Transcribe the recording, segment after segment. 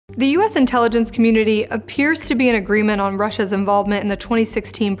The U.S. intelligence community appears to be in agreement on Russia's involvement in the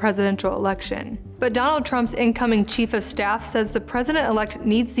 2016 presidential election. But Donald Trump's incoming chief of staff says the president-elect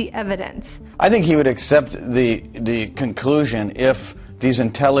needs the evidence. I think he would accept the conclusion if these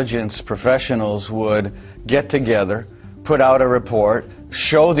intelligence professionals would get together, put out a report,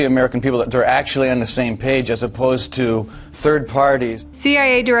 show the American people that they're actually on the same page as opposed to third parties.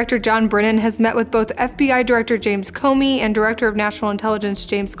 CIA Director John Brennan has met with both FBI Director James Comey and Director of National Intelligence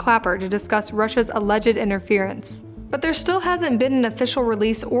James Clapper to discuss Russia's alleged interference. But there still hasn't been an official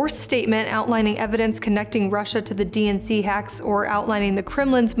release or statement outlining evidence connecting Russia to the DNC hacks or outlining the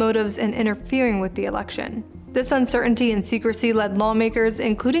Kremlin's motives in interfering with the election. This uncertainty and secrecy led lawmakers,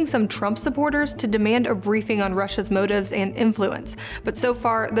 including some Trump supporters, to demand a briefing on Russia's motives and influence, but so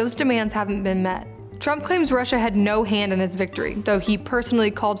far, those demands haven't been met. Trump claims Russia had no hand in his victory, though he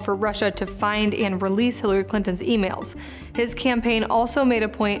personally called for Russia to find and release Hillary Clinton's emails. His campaign also made a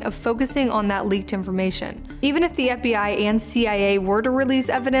point of focusing on that leaked information. Even if the FBI and CIA were to release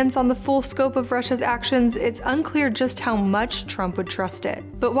evidence on the full scope of Russia's actions, it's unclear just how much Trump would trust it.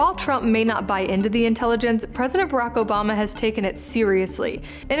 But while Trump may not buy into the intelligence, President Barack Obama has taken it seriously.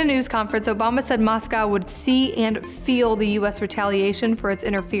 In a news conference, Obama said Moscow would see and feel the U.S. retaliation for its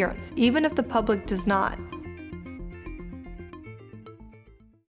interference, even if the public does not.